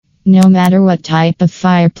No matter what type of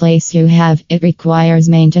fireplace you have, it requires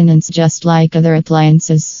maintenance just like other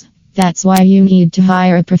appliances. That's why you need to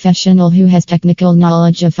hire a professional who has technical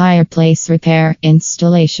knowledge of fireplace repair,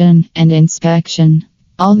 installation, and inspection.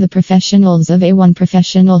 All the professionals of A1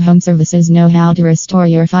 Professional Home Services know how to restore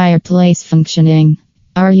your fireplace functioning.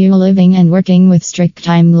 Are you living and working with strict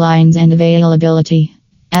timelines and availability?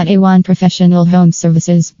 At A1 Professional Home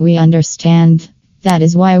Services, we understand. That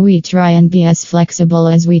is why we try and be as flexible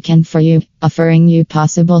as we can for you, offering you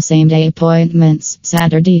possible same-day appointments,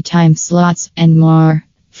 Saturday time slots, and more.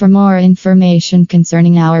 For more information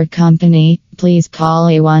concerning our company, please call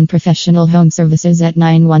A1 Professional Home Services at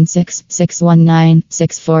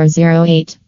 916-619-6408.